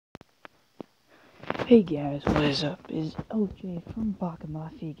Hey guys, what is up? It's OJ from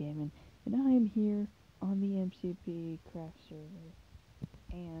Bacca Gaming, and I am here on the MCP craft server.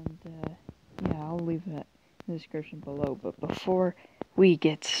 And yeah, I'll leave that in the description below. But before we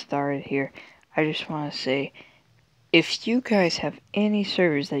get started here, I just want to say, if you guys have any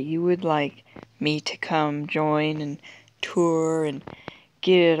servers that you would like me to come join and tour and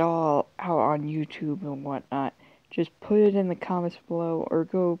get it all out on YouTube and whatnot, just put it in the comments below, or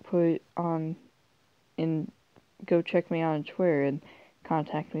go put it on and go check me out on Twitter and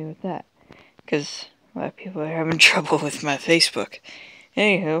contact me with that, because a lot of people are having trouble with my Facebook.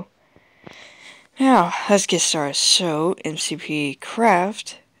 Anywho, now let's get started. So MCP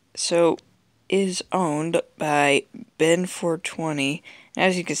Craft is owned by Ben420.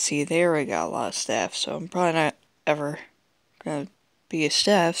 As you can see, they already got a lot of staff, so I'm probably not ever gonna be a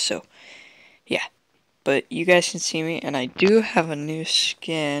staff, so yeah. But you guys can see me, and I do have a new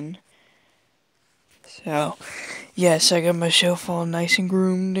skin. So, yes, I got myself all nice and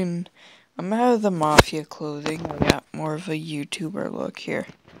groomed, and I'm out of the Mafia clothing. I got more of a YouTuber look here.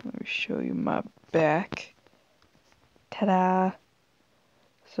 Let me show you my back. Ta-da!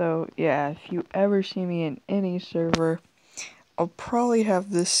 So, yeah, if you ever see me in any server, I'll probably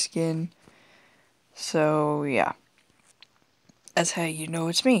have this skin. So, yeah. That's how you know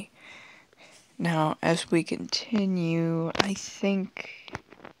it's me. Now, as we continue, I think,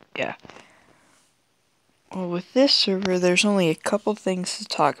 yeah. Well, with this server, there's only a couple things to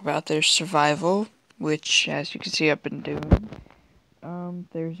talk about. There's survival, which, as you can see, I've been doing.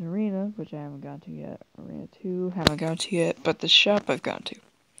 There's arena, which I haven't gone to yet. Arena 2, haven't gone to yet, but the shop I've gone to.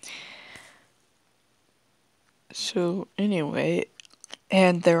 So, anyway,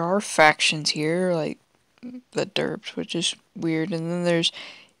 and there are factions here, like the derps, which is weird, and then there's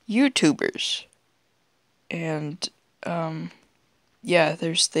YouTubers. And, yeah,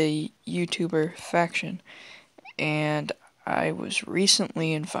 there's the YouTuber faction. And I was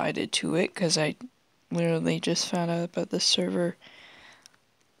recently invited to it because I literally just found out about this server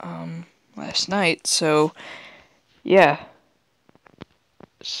last night. So yeah,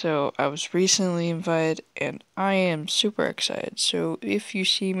 so I was recently invited and I am super excited. So if you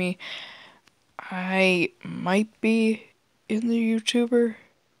see me, I might be in the YouTuber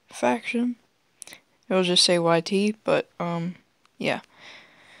faction. It'll just say YT, but yeah.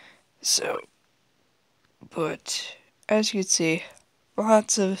 So, but as you can see,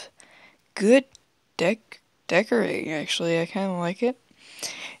 lots of good decorating, actually. I kind of like it.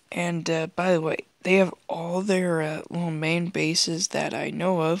 And by the way, they have all their little main bases that I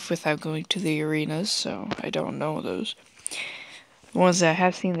know of without going to the arenas, so I don't know those. The ones that I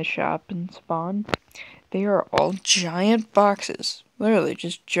have seen in the shop and spawn, they are all giant boxes. Literally,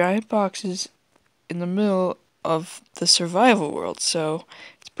 just giant boxes in the middle of the survival world, so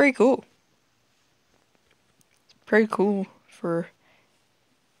it's pretty cool. It's pretty cool for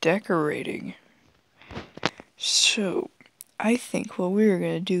decorating. So, I think what we're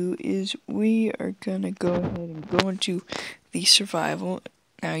going to do is we are going to go ahead and go into the survival.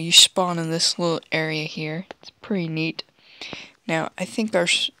 Now, you spawn in this little area here. It's pretty neat. Now, I think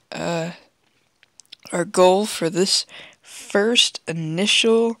our goal for this first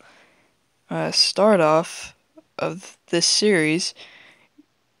initial start off of this series,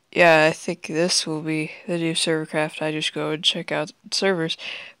 yeah, I think this will be the new servercraft. I just go and check out servers.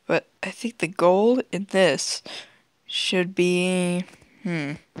 But I think the goal in this should be,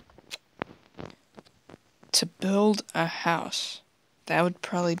 to build a house. That would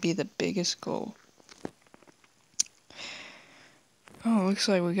probably be the biggest goal. Oh, looks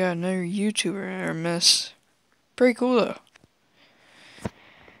like we got another YouTuber in our mess. Pretty cool, though.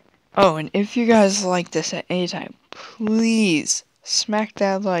 Oh, and if you guys like this at any time, please smack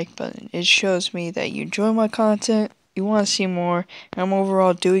that like button. It shows me that you enjoy my content, you want to see more, and I'm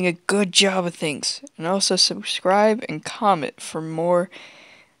overall doing a good job of things. And also subscribe and comment for more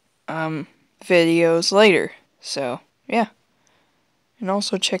videos later. So, yeah. And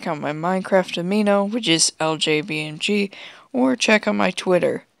also check out my Minecraft amino, which is LJBMG, or check out my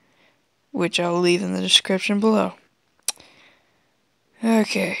Twitter, which I'll leave in the description below.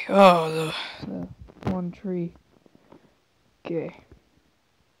 Okay, oh, the one tree. Okay.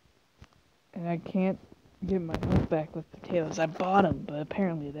 And I can't get my health back with potatoes. I bought them, but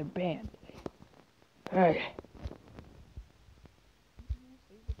apparently they're banned. Alright.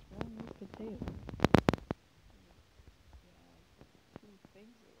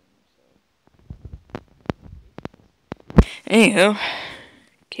 Anywho,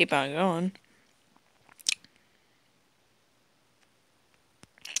 keep on going.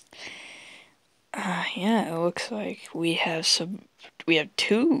 Yeah, it looks like we have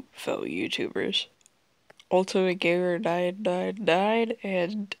two fellow YouTubers. Ultimate Gamer 999,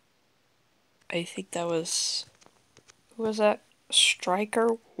 and I think that was, who was that?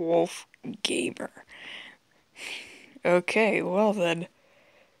 Striker Wolf Gamer. Okay, well then,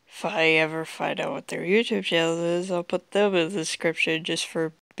 if I ever find out what their YouTube channel is, I'll put them in the description just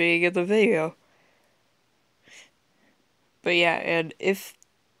for being in the video. But yeah, and if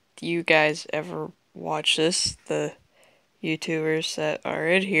you guys ever watch this, the YouTubers that are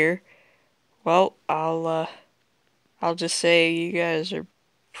in here, well, I'll just say you guys are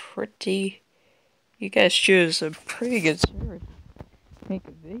you guys choose a pretty good server to make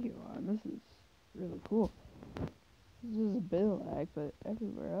a video on. This is really cool. This is a bit of lag, but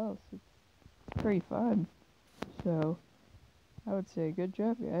everywhere else it's pretty fun. So, I would say good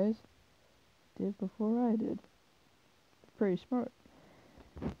job, guys. Did before I did. Pretty smart.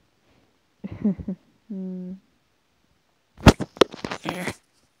 Here,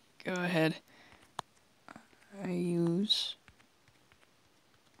 go ahead.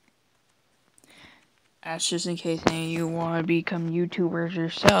 That's just in case any of you want to become YouTubers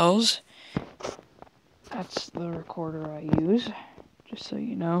yourselves. That's the recorder I use, just so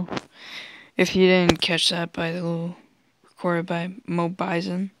you know. If you didn't catch that by the little recorded by Mo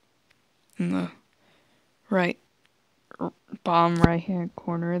Bison in the bottom right hand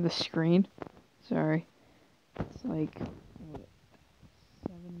corner of the screen. Sorry. It's like, what,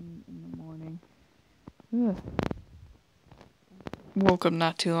 7 in the morning. Ugh. Woke up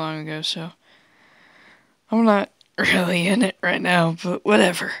not too long ago, so I'm not really in it right now, but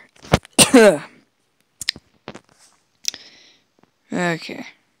whatever. Okay,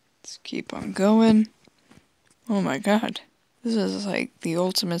 let's keep on going. Oh my god, this is like the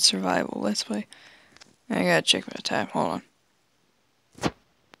ultimate survival let's play. I gotta check my time, hold on.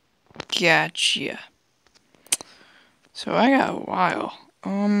 Gotcha. So I got a while.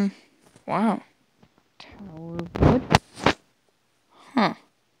 Wow. Tower of wood? Huh.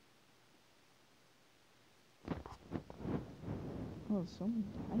 Oh, someone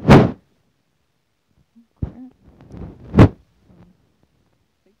died.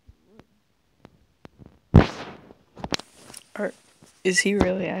 Oh, crap. Is he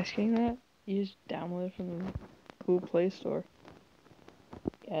really asking that? You just downloaded from the Google Play Store.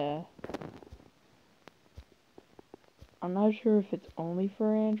 Yeah. I'm not sure if it's only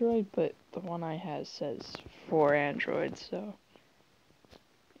for Android, but the one I have says for Android, so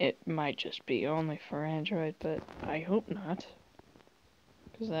it might just be only for Android, but I hope not,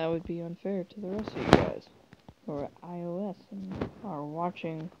 because that would be unfair to the rest of you guys who are iOS and are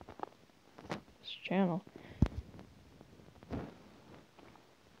watching this channel.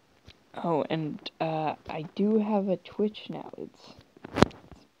 Oh, and I do have a Twitch now. It's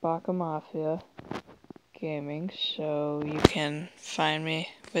Bacca Mafia Gaming, so you can find me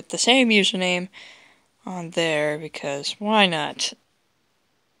with the same username on there, because why not?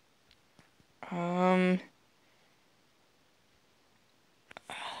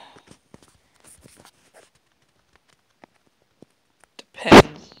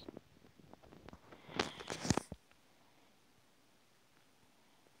 Depends.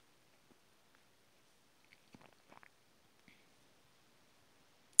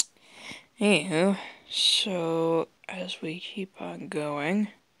 Anywho, so as we keep on going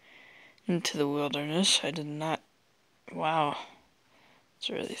into the wilderness, I did not. Wow, it's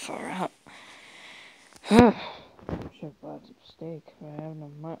really far out. Should have bought some steak, but I have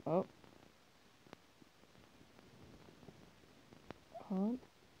no money. Oh. Huh?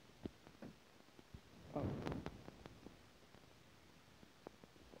 Oh.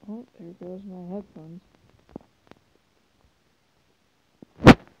 Oh, there goes my headphones.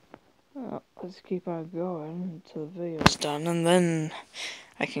 Well, let's keep on going until the video's done, and then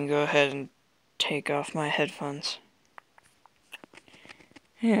I can go ahead and take off my headphones.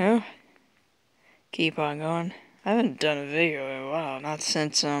 You know, keep on going. I haven't done a video in a while, not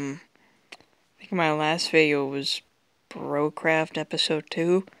since, I think my last video was Brocraft episode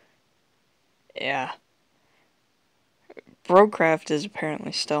 2. Yeah. Brocraft is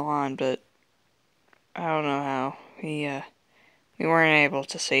apparently still on, but I don't know how. We weren't able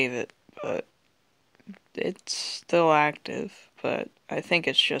to save it, but it's still active, but I think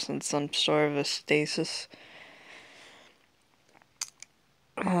it's just in some sort of a stasis.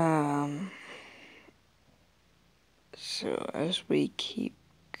 So as we keep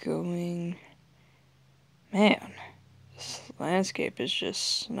going, man, this landscape is just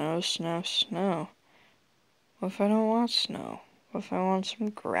snow, snow, snow. What if I don't want snow? What if I want some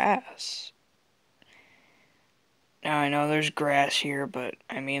grass? Now I know there's grass here, but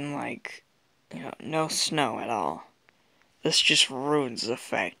I mean, like, you know, no snow at all. This just ruins the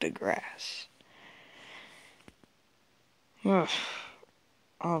fact of grass. Ugh.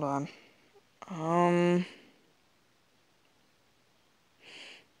 Hold on.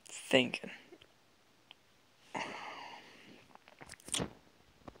 Thinking.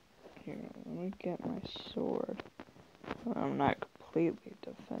 Here, let me get my sword. I'm not completely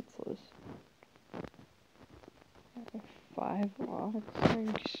defenseless. 5 logs?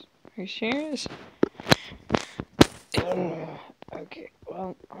 Are you serious? Okay,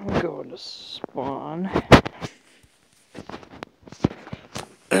 well, I'm going to spawn.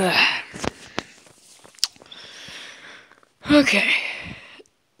 Okay.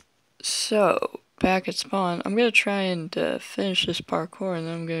 So, back at spawn, I'm gonna try and finish this parkour, and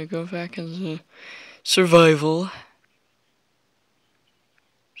then I'm gonna go back into survival.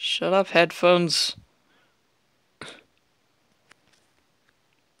 Shut up, headphones.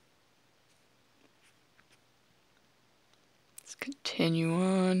 Let's continue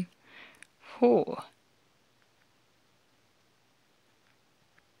on. Oh.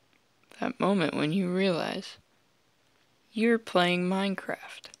 That moment when you realize you're playing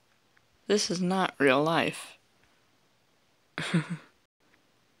Minecraft. This is not real life.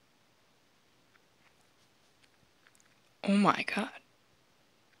 Oh my god.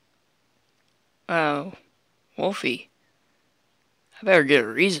 Oh, Wolfie. I better get a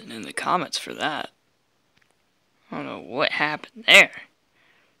reason in the comments for that. I don't know what happened there.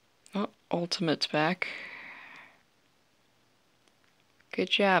 Oh, Ultimate's back. Good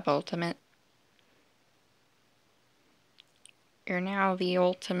job, Ultimate. You're now the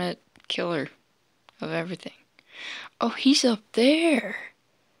ultimate killer of everything. Oh, he's up there.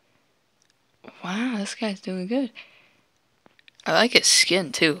 Wow, this guy's doing good. I like his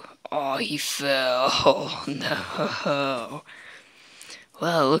skin, too. Oh, he fell. Oh, no.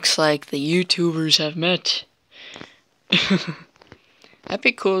 Well, it looks like the YouTubers have met. That'd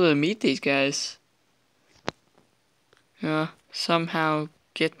be cool to meet these guys. Somehow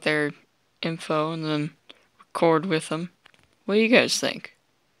get their info and then record with them. What do you guys think?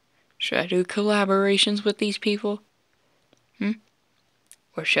 Should I do collaborations with these people?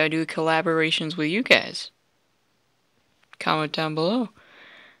 Or should I do collaborations with you guys? Comment down below.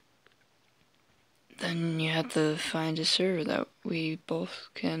 Then you have to find a server that we both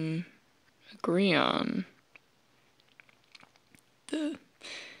can agree on.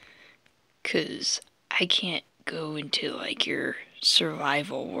 Cause I can't go into like your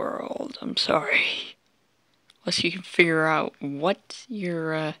survival world. I'm sorry. Unless you can figure out what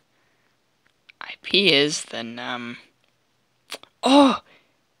your IP is, then oh,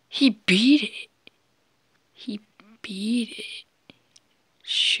 he beat it. He beat it.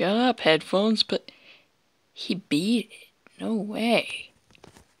 Shut up, headphones, but he beat it. No way.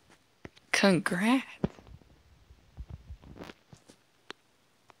 Congrats.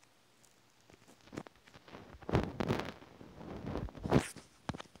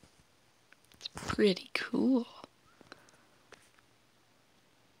 It's pretty cool.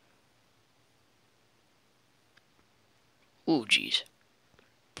 Oh, jeez.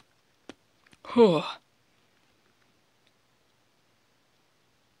 Oh.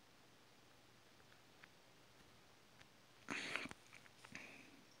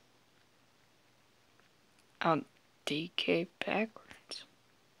 I'll DK backwards.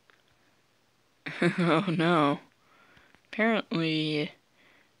 Oh no. Apparently,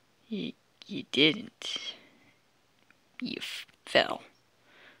 you didn't. You fell.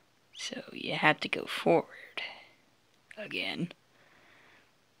 So you had to go forward. Again.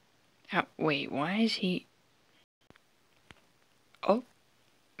 Wait, why is he... Oh,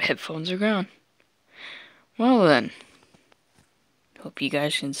 headphones are gone. Well then. Hope you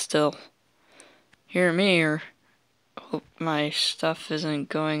guys can still hear me, or hope my stuff isn't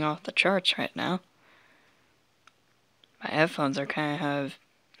going off the charts right now. My headphones are kind of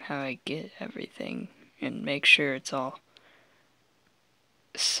how I get everything and make sure it's all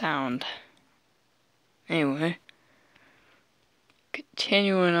sound. Anyway,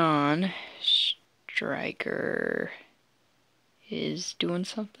 continuing on, Striker is doing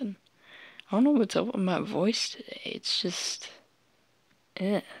something. I don't know what's up with my voice today. It's just,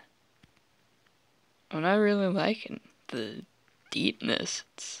 I'm not really liking the deepness.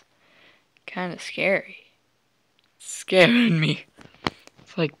 It's kind of scary. It's scaring me.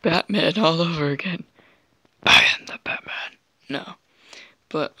 It's like Batman all over again. I am the Batman. No.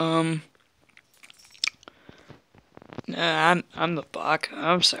 But, nah, I'm the Bacca.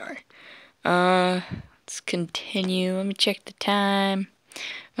 I'm sorry. Let's continue. Let me check the time.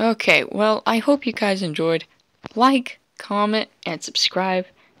 Okay, well, I hope you guys enjoyed. Like, comment, and subscribe.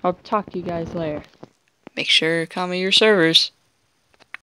 I'll talk to you guys later. Make sure to comment your servers.